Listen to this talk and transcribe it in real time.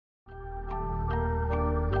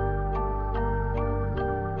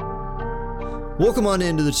Welcome on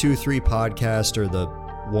into the 2-3 podcast, or the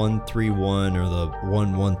 131 or the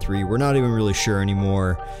 113. We're not even really sure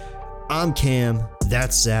anymore. I'm Cam.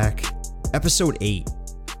 That's Zach. Episode 8.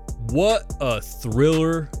 What a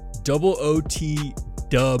thriller. Double OT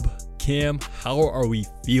dub. Cam, how are we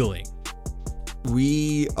feeling?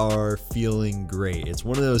 We are feeling great. It's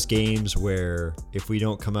one of those games where if we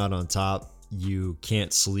don't come out on top, you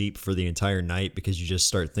can't sleep for the entire night because you just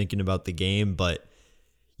start thinking about the game, but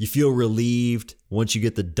you feel relieved once you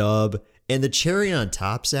get the dub. And the cherry on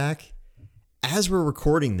top, Zach, as we're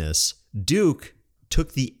recording this, Duke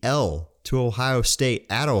took the L to Ohio State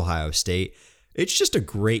at Ohio State. It's just a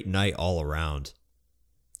great night all around.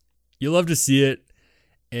 You love to see it.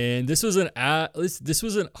 And this was an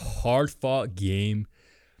hard-fought game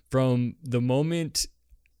from the moment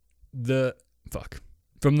they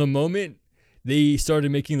started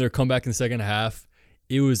making their comeback in the second half.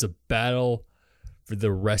 It was a battle for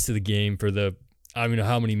the rest of the game, for the, I don't know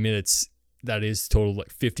how many minutes that is total,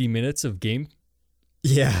 like 50 minutes of game.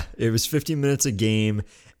 Yeah, it was 50 minutes a game.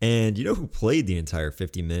 And you know who played the entire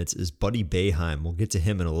 50 minutes is Buddy Boeheim. We'll get to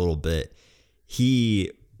him in a little bit.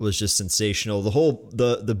 He was just sensational. The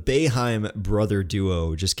Boeheim brother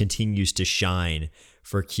duo just continues to shine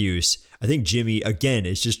for Cuse. I think Jimmy, again,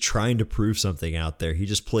 is just trying to prove something out there. He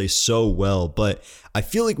just plays so well. But I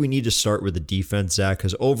feel like we need to start with the defense, Zach,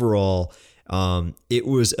 because overall, it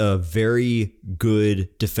was a very good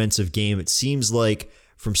defensive game. It seems like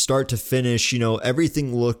from start to finish,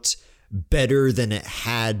 everything looked better than it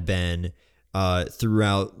had been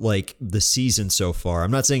throughout like the season so far.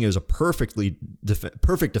 I'm not saying it was a perfect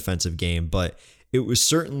defensive game, but it was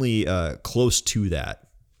certainly close to that.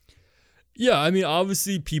 Yeah, I mean,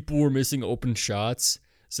 obviously people were missing open shots,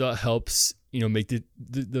 so that helps, make the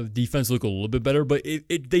defense look a little bit better, but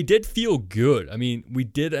they did feel good. I mean, we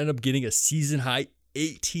did end up getting a season high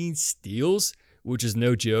 18 steals, which is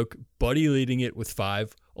no joke. Buddy leading it with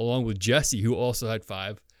 5, along with Jesse, who also had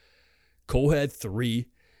 5. Cole had 3,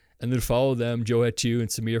 and then follow them, Joe had 2, and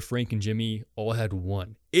Samir, Frank, and Jimmy all had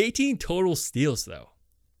 1. 18 total steals, though.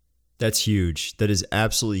 That's huge. That is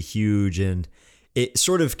absolutely huge, and it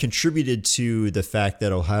sort of contributed to the fact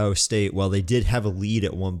that Ohio State, while they did have a lead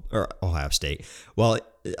at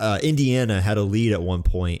Indiana had a lead at one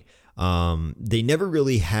point, they never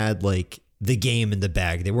really had like the game in the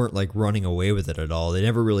bag. They weren't like running away with it at all. They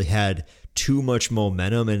never really had too much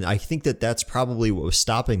momentum, and I think that that's probably what was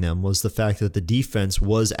stopping them, was the fact that the defense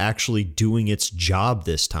was actually doing its job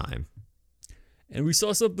this time. And we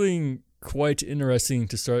saw something quite interesting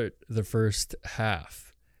to start the first half.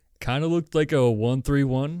 Kind of looked like a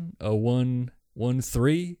 1-3-1, a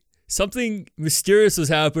 1-1-3. Something mysterious was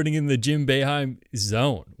happening in the Jim Boeheim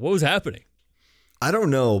zone. What was happening? I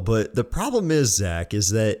don't know, but the problem is, Zach,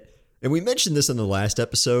 is that, and we mentioned this in the last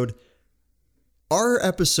episode, our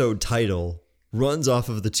episode title runs off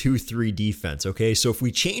of the 2-3 defense, okay? So if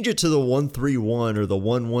we change it to the 1-3-1 or the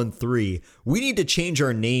 1-1-3, we need to change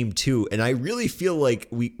our name too. And I really feel like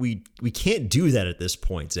we can't do that at this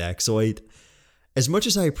point, Zach. So as much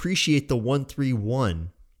as I appreciate the 1-3-1,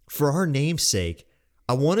 for our namesake,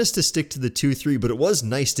 I want us to stick to the 2-3, but it was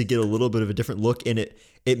nice to get a little bit of a different look, and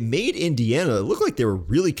it made Indiana look like they were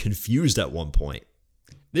really confused at one point.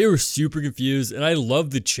 They were super confused, and I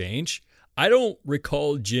love the change. I don't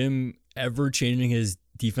recall Jim ever changing his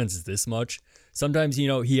defenses this much. Sometimes,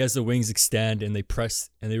 he has the wings extend, and they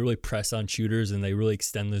really press on shooters, and they really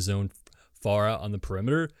extend the zone far out on the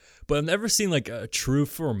perimeter. But I've never seen like a true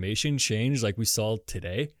formation change like we saw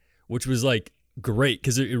today, which was like great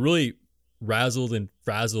because it really razzled and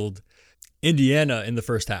frazzled Indiana in the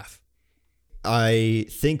first half. I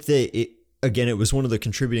think that it was one of the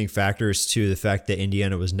contributing factors to the fact that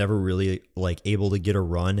Indiana was never really like able to get a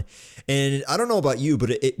run. And I don't know about you, but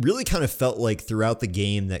it really kind of felt like throughout the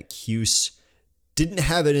game that Cuse didn't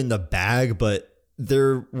have it in the bag, but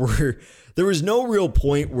there was no real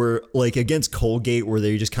point where, like against Colgate, where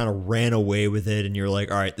they just kind of ran away with it and you're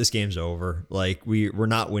like, all right, this game's over. Like we're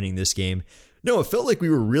not winning this game. No, it felt like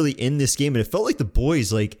we were really in this game, and it felt like the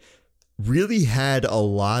boys like really had a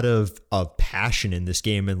lot of passion in this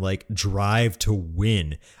game and like drive to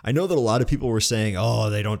win. I know that a lot of people were saying,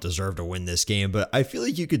 oh, they don't deserve to win this game, but I feel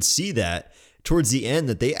like you could see that towards the end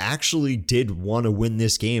that they actually did want to win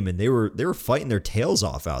this game, and they were fighting their tails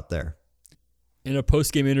off out there. In a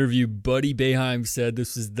post-game interview, Buddy Boeheim said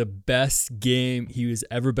this was the best game he has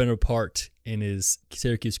ever been a part in his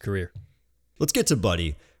Syracuse career. Let's get to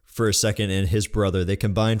Buddy for a second and his brother. They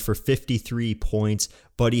combined for 53 points.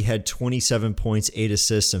 Buddy had 27 points, 8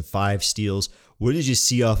 assists, and 5 steals. What did you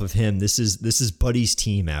see off of him? This is Buddy's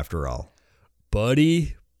team after all.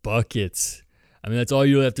 Buddy buckets. I mean, that's all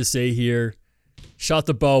you have to say here. shot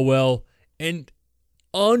the ball well, and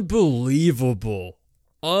unbelievable,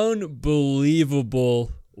 one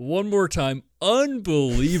more time,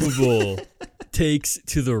 unbelievable takes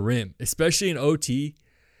to the rim, especially in OT.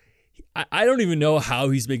 I don't even know how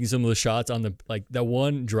he's making some of the shots on the, like that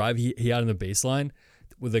one drive he had on the baseline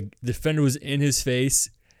where the defender was in his face,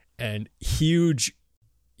 and huge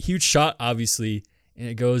shot, obviously, and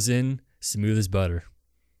it goes in smooth as butter.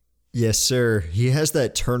 Yes, sir. He has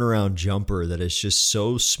that turnaround jumper that is just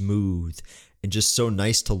so smooth and just so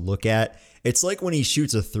nice to look at. It's like when he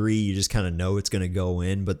shoots a three, you just kind of know it's going to go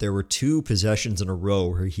in, but there were 2 possessions in a row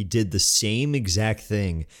where he did the same exact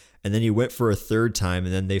thing. And then he went for a third time,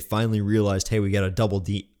 and then they finally realized, hey, we got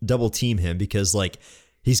to double team him because like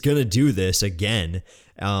he's going to do this again.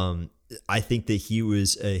 I think that he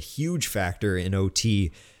was a huge factor in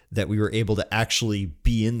OT that we were able to actually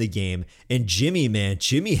be in the game. And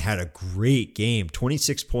Jimmy had a great game,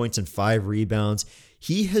 26 points and 5 rebounds.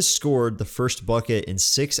 He has scored the first bucket in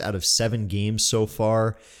 6 out of 7 games so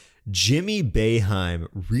far. Jimmy Boeheim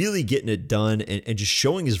really getting it done and just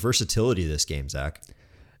showing his versatility this game, Zach.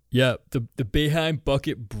 Yeah, the Boeheim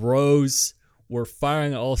bucket bros were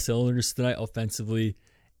firing all cylinders tonight offensively,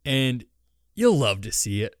 and you'll love to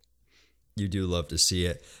see it. You do love to see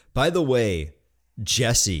it. By the way,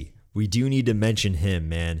 Jesse, we do need to mention him,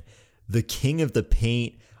 man. The king of the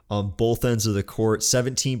paint on both ends of the court,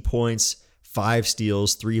 17 points, 5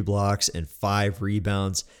 steals, 3 blocks, and 5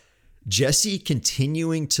 rebounds. Jesse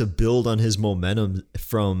continuing to build on his momentum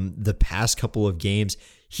from the past couple of games.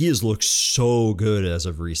 He has looked so good as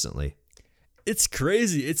of recently. It's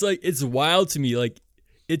crazy. It's like, it's wild to me. Like,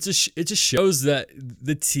 it just shows that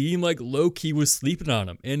the team, like, low-key was sleeping on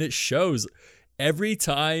him. And it shows every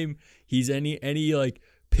time he's any like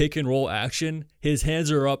pick and roll action, his hands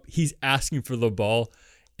are up, he's asking for the ball.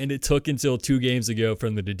 And it took until 2 games ago for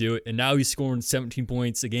him to do it. And now he's scoring 17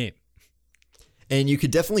 points a game. And you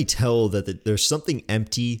could definitely tell that there's something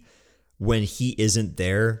empty when he isn't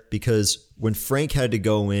there, because when Frank had to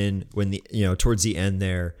go in towards the end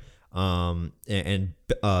there, and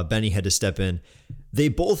Benny had to step in, they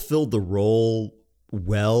both filled the role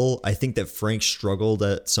well. I think that Frank struggled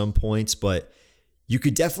at some points, but you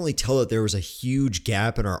could definitely tell that there was a huge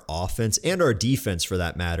gap in our offense and our defense for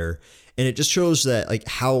that matter. And it just shows that like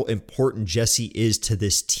how important Jesse is to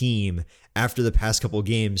this team after the past couple of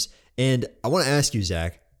games. And I want to ask you,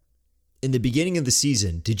 Zach, in the beginning of the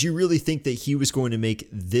season, did you really think that he was going to make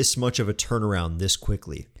this much of a turnaround this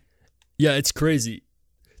quickly? Yeah, it's crazy.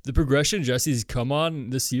 The progression Jesse's come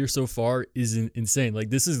on this year so far is insane.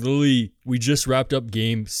 Like, this is literally, we just wrapped up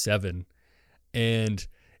game 7. And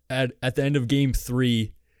at the end of game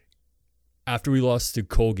 3, after we lost to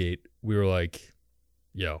Colgate, we were like,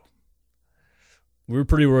 yo, we were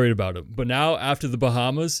pretty worried about him. But now after the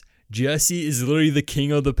Bahamas, Jesse is literally the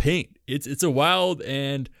king of the paint. It's a wild,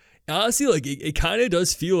 and honestly, like it kind of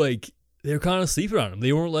does feel like they're kind of sleeping on him.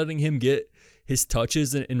 They weren't letting him get his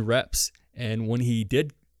touches and reps. And when he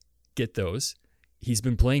did get those, he's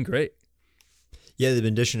been playing great. Yeah, they've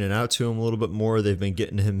been dishing it out to him a little bit more. They've been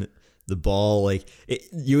getting him the ball. Like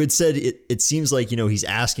you had said, it seems like, he's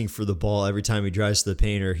asking for the ball every time he drives to the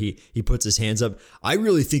paint or he puts his hands up. I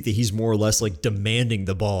really think that he's more or less like demanding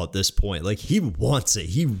the ball at this point. Like he wants it.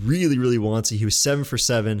 He really, really wants it. He was 7 for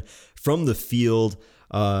 7 from the field.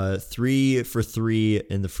 3 for 3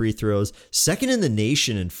 in the free throws, second in the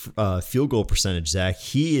nation in field goal percentage. Zach,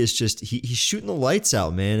 he is just he's shooting the lights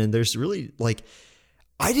out, man. And there's really like,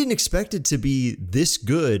 I didn't expect it to be this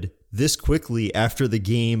good this quickly after the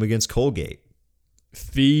game against Colgate.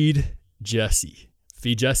 Feed Jesse.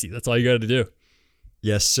 That's all you got to do.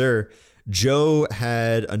 Yes, sir. Joe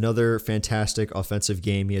had another fantastic offensive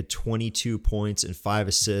game. He had 22 points and 5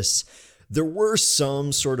 assists. There were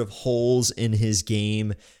some sort of holes in his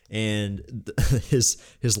game, and his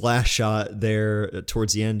last shot there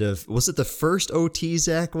towards the end of, was it the first OT,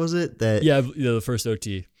 Zach? Was it that? Yeah, the first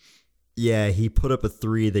OT. Yeah, he put up a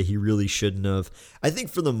 3 that he really shouldn't have. I think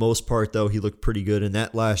for the most part, though, he looked pretty good in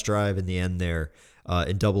that last drive in the end there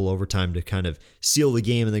in double overtime to kind of seal the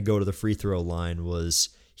game and then go to the free throw line was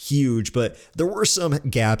huge. But there were some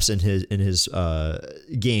gaps in his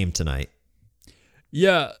game tonight.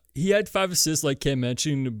 Yeah, he had 5 assists, like Cam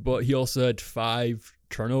mentioned, but he also had 5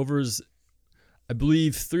 turnovers. I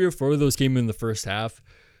believe 3 or 4 of those came in the first half.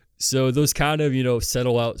 So those kind of,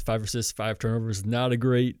 settle out 5 assists, 5 turnovers. Not a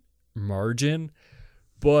great margin,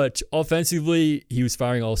 but offensively, he was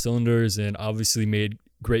firing all cylinders and obviously made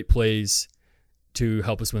great plays to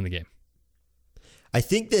help us win the game. I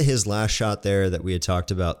think that his last shot there that we had talked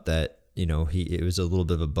about that it was a little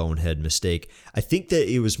bit of a bonehead mistake. I think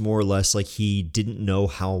that it was more or less like he didn't know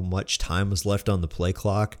how much time was left on the play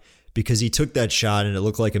clock, because he took that shot and it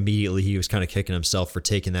looked like immediately he was kind of kicking himself for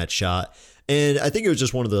taking that shot. And I think it was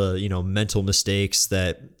just one of the, mental mistakes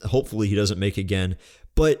that hopefully he doesn't make again.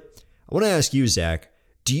 But I want to ask you, Zach,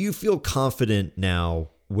 do you feel confident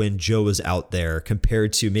now when Joe is out there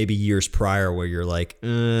compared to maybe years prior where you're like,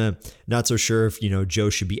 not so sure if, Joe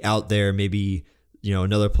should be out there. Maybe,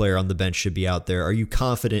 another player on the bench should be out there. Are you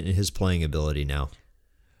confident in his playing ability now?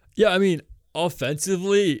 Yeah, I mean,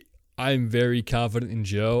 offensively, I'm very confident in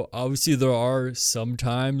Joe. Obviously, there are some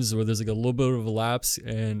times where there's like a little bit of a lapse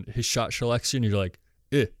in his shot selection. You're like,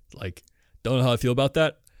 don't know how I feel about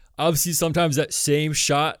that. Obviously, sometimes that same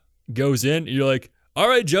shot goes in. And you're like, all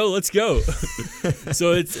right, Joe, let's go.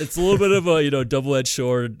 So it's a little bit of a double-edged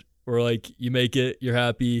sword where like you make it, you're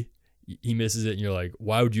happy, he misses it, and you're like,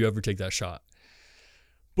 why would you ever take that shot?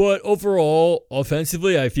 But overall,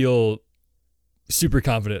 offensively, I feel super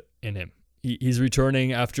confident in him. He's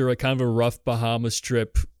returning after a kind of a rough Bahamas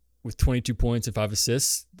trip with 22 points and 5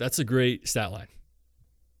 assists. That's a great stat line.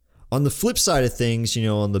 On the flip side of things,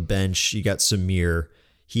 on the bench, you got Samir.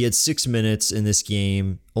 He had 6 minutes in this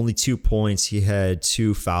game, only 2 points. He had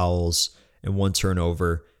 2 fouls and 1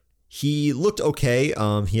 turnover. He looked okay.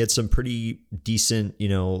 He had some pretty decent,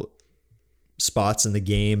 spots in the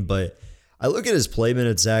game, but I look at his play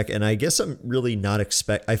minutes, Zach, and I guess I'm really not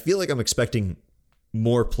I feel like I'm expecting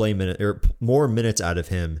more play minute or more minutes out of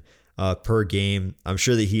him per game. I'm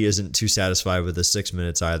sure that he isn't too satisfied with the 6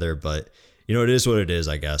 minutes either, but it is what it is,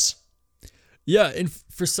 I guess. Yeah, and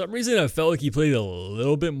for some reason, I felt like he played a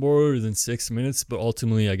little bit more than 6 minutes, but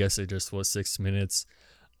ultimately, I guess it just was 6 minutes.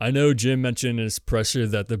 I know Jim mentioned in his presser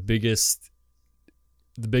that the biggest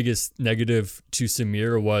negative to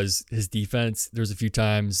Samir was his defense. There's a few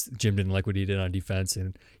times Jim didn't like what he did on defense,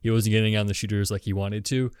 and he wasn't getting on the shooters like he wanted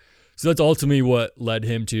to. So that's ultimately what led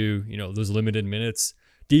him to, those limited minutes.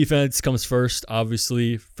 Defense comes first,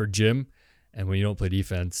 obviously, for Jim. And when you don't play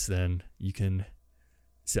defense, then you can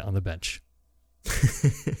sit on the bench.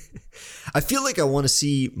 I feel like I want to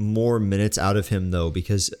see more minutes out of him, though,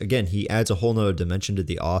 because, again, he adds a whole nother dimension to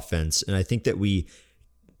the offense. And I think that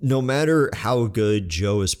no matter how good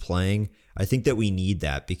Joe is playing, I think that we need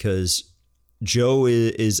that, because Joe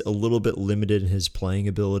is a little bit limited in his playing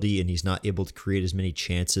ability, and he's not able to create as many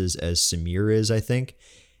chances as Samir is, I think.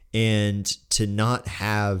 And to not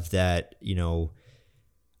have that,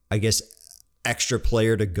 I guess, extra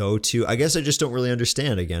player to go to, I guess I just don't really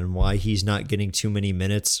understand, again, why he's not getting too many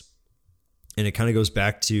minutes. And it kind of goes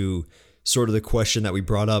back to sort of the question that we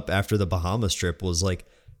brought up after the Bahamas trip was like,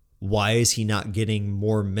 why is he not getting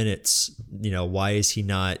more minutes? Why is he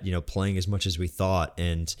not, playing as much as we thought?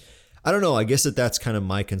 And I don't know. I guess that's kind of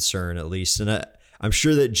my concern, at least. And I'm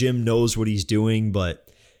sure that Jim knows what he's doing, but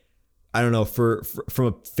I don't know. From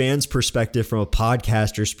a fan's perspective, from a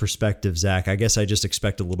podcaster's perspective, Zach, I guess I just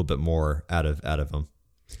expect a little bit more out of him.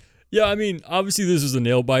 Yeah, I mean, obviously this was a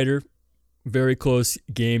nail biter. Very close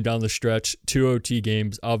game down the stretch. 2 OT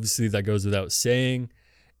games. Obviously that goes without saying.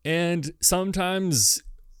 And sometimes,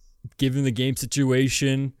 given the game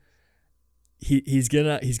situation, he's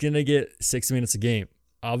gonna get 6 minutes a game.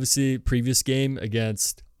 Obviously, previous game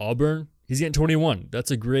against Auburn, he's getting 21.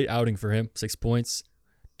 That's a great outing for him. 6 points.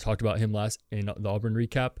 Talked about him last in the Auburn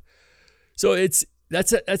recap. So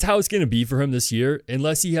that's how it's going to be for him this year,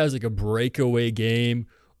 unless he has like a breakaway game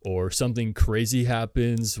or something crazy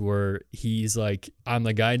happens where he's like, I'm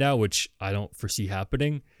the guy now, which I don't foresee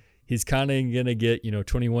happening. He's kind of going to get,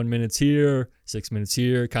 21 minutes here, 6 minutes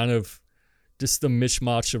here, kind of just the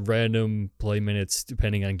mishmash of random play minutes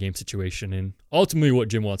depending on game situation and ultimately what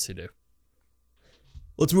Jim wants to do.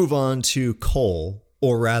 Let's move on to Cole,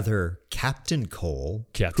 or rather Captain Cole,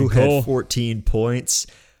 who had 14 points.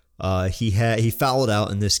 He fouled out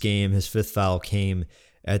in this game. His 5th foul came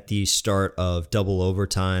at the start of double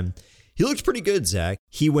overtime. He looked pretty good, Zach.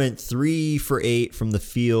 He went 3 for 8 from the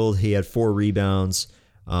field. He had 4 rebounds,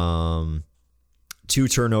 2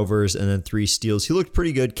 turnovers, and then 3 steals. He looked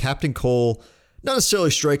pretty good. Captain Cole, not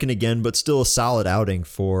necessarily striking again, but still a solid outing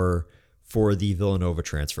for the Villanova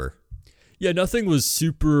transfer. Yeah, nothing was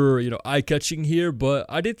super, eye-catching here, but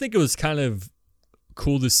I did think it was kind of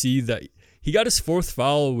cool to see that he got his 4th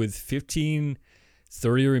foul with 15:30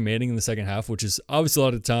 remaining in the second half, which is obviously a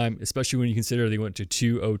lot of time, especially when you consider they went to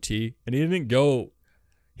 2 OT. And he didn't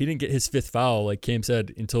get his 5th foul, like Cam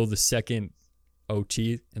said, until the second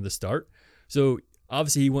OT in the start. So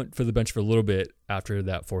obviously he went for the bench for a little bit after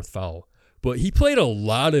that 4th foul. But he played a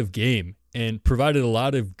lot of game and provided a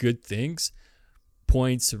lot of good things,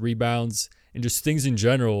 points, rebounds, and just things in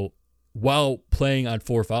general while playing on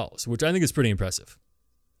 4 fouls, which I think is pretty impressive.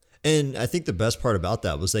 And I think the best part about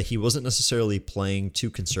that was that he wasn't necessarily playing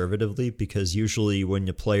too conservatively, because usually when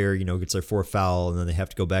a player, gets their 4th foul and then they have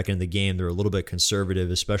to go back into the game, they're a little bit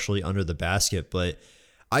conservative, especially under the basket. But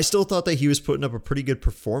I still thought that he was putting up a pretty good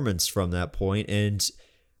performance from that point. And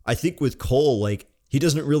I think with Cole, like, he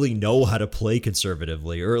doesn't really know how to play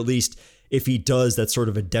conservatively, or at least if he does, that's sort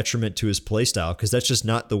of a detriment to his play style, because that's just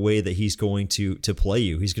not the way that he's going to play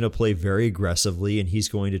you. He's going to play very aggressively, and he's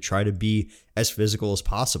going to try to be as physical as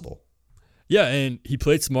possible. Yeah, and he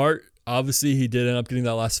played smart. Obviously, he did end up getting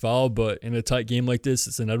that last foul, but in a tight game like this,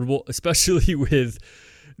 it's inevitable, especially with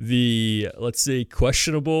the, let's say,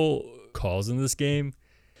 questionable calls in this game.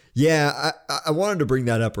 Yeah, I wanted to bring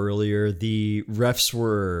that up earlier. The refs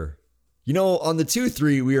were... on the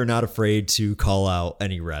 2-3, we are not afraid to call out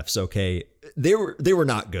any refs, okay? They were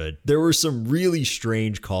not good. There were some really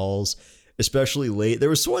strange calls, especially late. There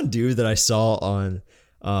was one dude that I saw on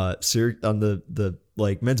the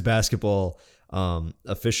like men's basketball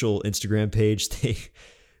official Instagram page.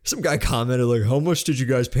 Some guy commented like, "How much did you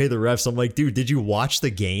guys pay the refs?" I'm like, dude, did you watch the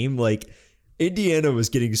game? Like, Indiana was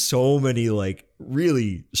getting so many like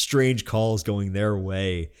really strange calls going their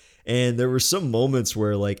way. And there were some moments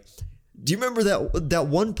where, like, do you remember that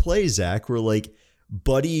one play, Zach, where like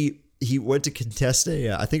Buddy, he went to contest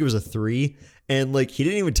I think it was a 3, and like he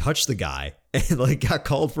didn't even touch the guy and like got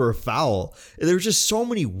called for a foul. And there were just so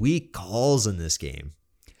many weak calls in this game.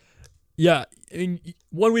 Yeah, I mean,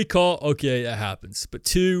 1 weak call, okay, that happens. But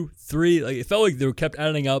 2, 3, like it felt like they kept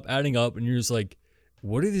adding up, and you're just like,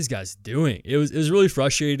 what are these guys doing? It was really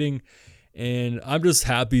frustrating, and I'm just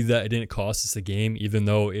happy that it didn't cost us the game, even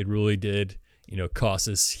though it really did, cost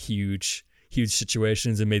us huge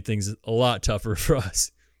situations and made things a lot tougher for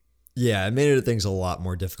us. Yeah, it made things a lot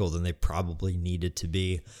more difficult than they probably needed to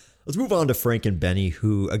be. Let's move on to Frank and Benny,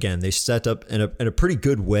 who, again, they set up in a pretty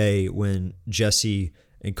good way when Jesse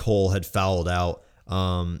and Cole had fouled out.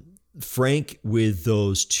 Frank with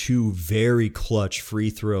those 2 very clutch free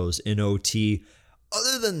throws in OT.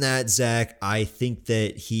 Other than that, Zach, I think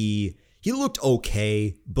that he looked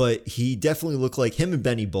okay, but he definitely looked like him and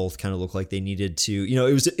Benny both kind of looked like they needed to,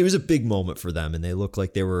 it was a big moment for them, and they looked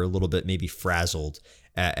like they were a little bit maybe frazzled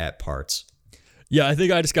at parts. Yeah, I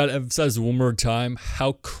think I just got to emphasize one more time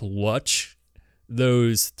how clutch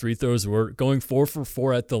those 3 throws were. Going 4 for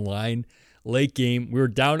 4 at the line, late game, we were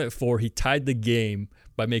down at 4. He tied the game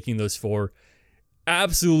by making those 4.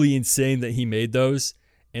 Absolutely insane that he made those,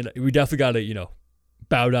 and we definitely got to,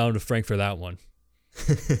 bow down to Frank for that one.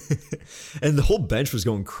 And the whole bench was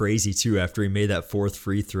going crazy too after he made that 4th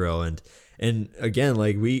free throw, and again,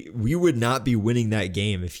 like we would not be winning that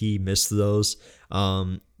game if he missed those.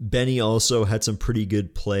 Benny also had some pretty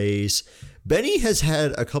good plays. Benny has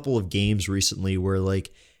had a couple of games recently where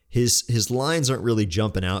like his lines aren't really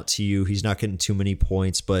jumping out to you. He's not getting too many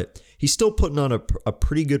points, but he's still putting on a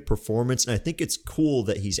pretty good performance, and I think it's cool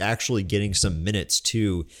that he's actually getting some minutes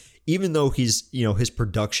too, even though he's, his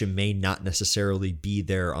production may not necessarily be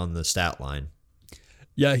there on the stat line.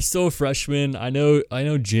 Yeah, he's still a freshman. I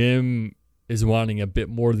know Jim is wanting a bit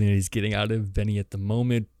more than he's getting out of Benny at the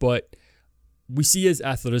moment, but we see his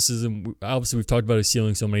athleticism. Obviously, we've talked about his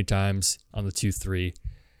ceiling so many times on the 2-3,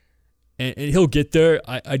 and he'll get there.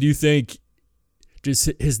 I do think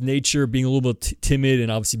just his nature being a little bit timid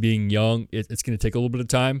and obviously being young, it's going to take a little bit of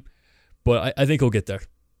time, but I think he'll get there.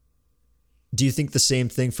 Do you think the same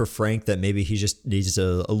thing for Frank, that maybe he just needs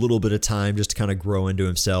a little bit of time just to kind of grow into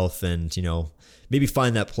himself and, maybe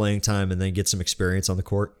find that playing time and then get some experience on the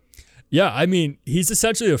court? Yeah, I mean, he's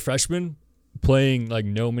essentially a freshman playing like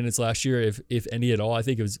no minutes last year, if any at all. I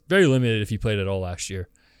think it was very limited if he played at all last year.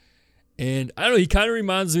 And I don't know, he kind of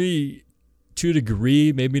reminds me to a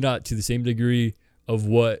degree, maybe not to the same degree, of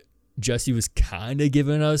what Jesse was kind of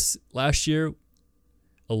giving us last year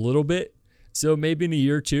a little bit. So maybe in a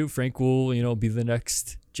year or two, Frank will, be the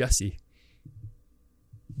next Jesse.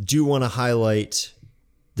 Do want to highlight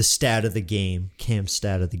the stat of the game, Cam's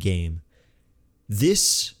stat of the game.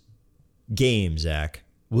 This game, Zach,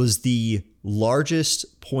 was the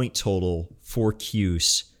largest point total for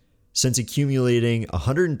Cuse since accumulating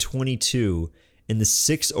 122 in the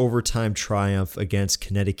 6 overtime triumph against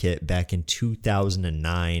Connecticut back in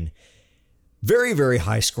 2009. Very, very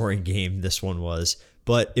high scoring game this one was.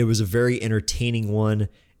 But it was a very entertaining one,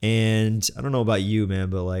 and I don't know about you, man,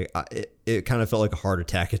 but like it kind of felt like a heart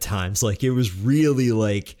attack at times. Like it was really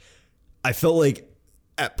like, I felt like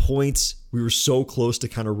at points we were so close to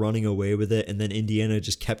kind of running away with it, and then Indiana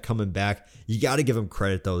just kept coming back. You got to give them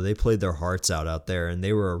credit though; they played their hearts out there, and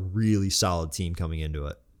they were a really solid team coming into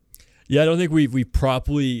it. Yeah, I don't think we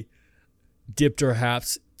properly dipped our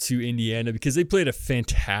hats to Indiana because they played a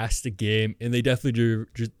fantastic game, and they definitely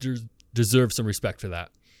deserve some respect for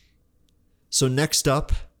that. So next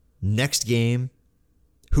up, next game,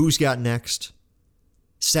 who's got next?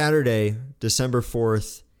 Saturday, December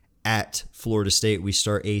 4th at Florida State, we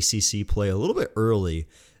start ACC play a little bit early.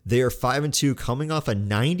 They are 5-2, coming off a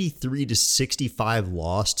 93-65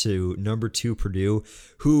 loss to number 2 Purdue,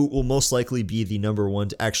 who will most likely be the number 1.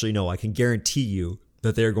 Actually, no, I can guarantee you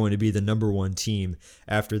that they're going to be the number 1 team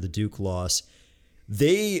after the Duke loss.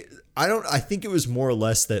 I think it was more or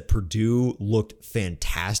less that Purdue looked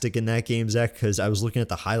fantastic in that game, Zach, because I was looking at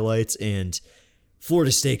the highlights and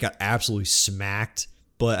Florida State got absolutely smacked.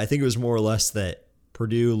 But I think it was more or less that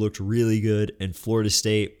Purdue looked really good and Florida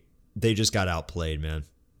State, they just got outplayed, man.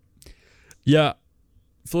 Yeah,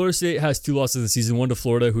 Florida State has 2 losses in the season, one to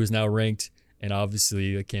Florida, who is now ranked, and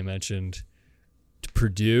obviously, like I mentioned, to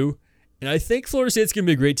Purdue. And I think Florida State's going to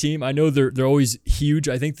be a great team. I know they're always huge.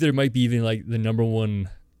 I think there might be even like the number 1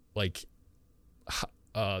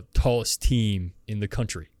 tallest team in the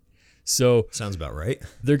country. So sounds about right.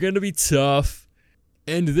 They're going to be tough.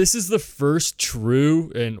 And this is the first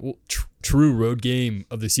true road game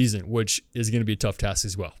of the season, which is going to be a tough task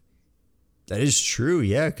as well. That is true,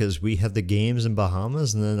 yeah, because we have the games in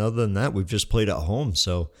Bahamas, and then other than that, we've just played at home.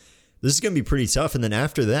 So this is going to be pretty tough. And then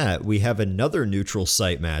after that, we have another neutral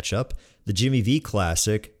site matchup, the Jimmy V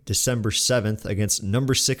Classic, December 7th against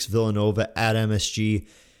number 6 Villanova at MSG.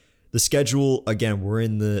 The schedule, again, we're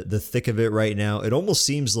in the thick of it right now. It almost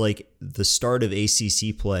seems like the start of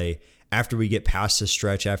ACC play after we get past the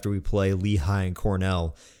stretch, after we play Lehigh and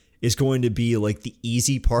Cornell, is going to be like the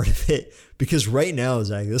easy part of it, because right now,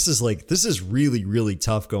 Zach, this is really, really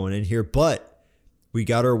tough going in here, but we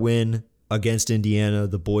got our win against Indiana.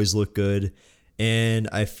 The boys look good, and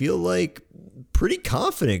I feel like pretty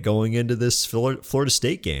confident going into this Florida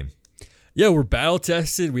State game. Yeah, we're battle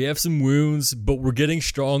tested. We have some wounds, but we're getting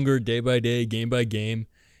stronger day by day, game by game,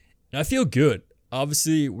 and I feel good.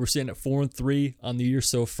 Obviously, we're sitting at 4-3 on the year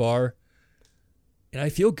so far, and I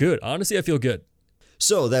feel good. Honestly, I feel good.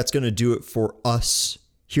 So that's going to do it for us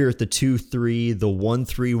here at the 2-3, the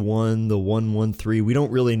 1-3-1, the 1-1-3. We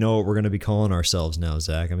don't really know what we're going to be calling ourselves now,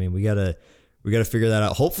 Zach. I mean, we gotta figure that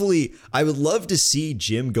out. Hopefully, I would love to see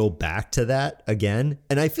Jim go back to that again,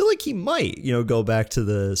 and I feel like he might, go back to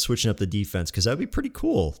the switching up the defense, because that'd be pretty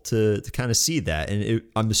cool to kind of see that. And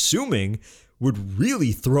I'm assuming would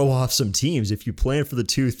really throw off some teams if you plan for the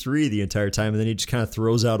 2-3 the entire time, and then he just kind of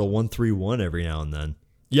throws out a 1-3-1 every now and then.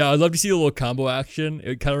 Yeah, I'd love to see a little combo action.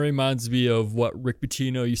 It kind of reminds me of what Rick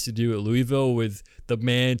Pitino used to do at Louisville with the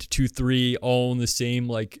man to 2-3 all in the same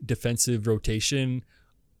defensive rotation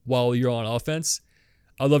while you're on offense.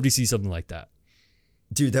 I'd love to see something like that.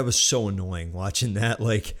 Dude, that was so annoying watching that.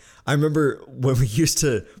 I remember when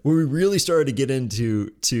we really started to get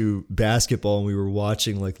into basketball and we were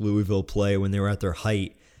watching Louisville play when they were at their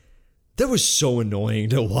height. That was so annoying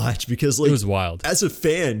to watch because it was wild. As a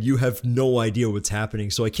fan, you have no idea what's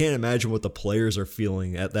happening. So I can't imagine what the players are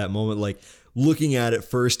feeling at that moment. Looking at it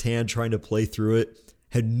firsthand, trying to play through it,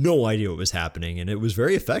 had no idea what was happening. And it was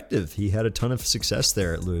very effective. He had a ton of success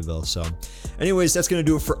there at Louisville. So anyways, that's going to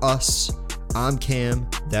do it for us. I'm Cam.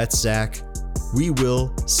 That's Zach. We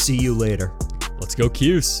will see you later. Let's go,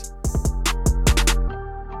 Cuse.